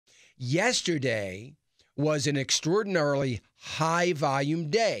Yesterday was an extraordinarily high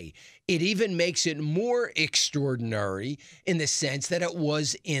volume day. It even makes it more extraordinary in the sense that it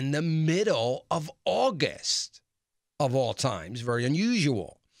was in the middle of August of all times. Very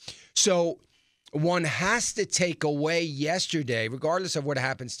unusual. So one has to take away yesterday, regardless of what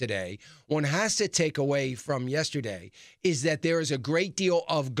happens today, one has to take away from yesterday is that there is a great deal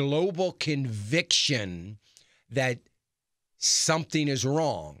of global conviction that something is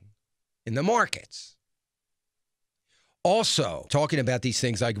wrong in the markets. Also, talking about these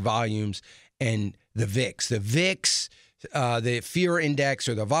things like volumes and the VIX. The VIX, the fear index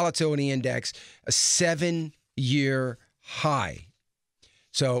or the volatility index, a 7-year high.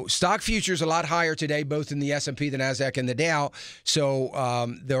 So stock futures a lot higher today, both in the S&P, the NASDAQ, and the Dow.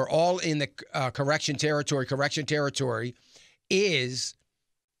 So they're all in the correction territory. Correction territory is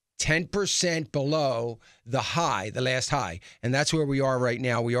 10% below the high, the last high. And that's where we are right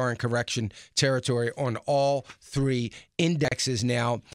now. We are in correction territory on all three indexes now.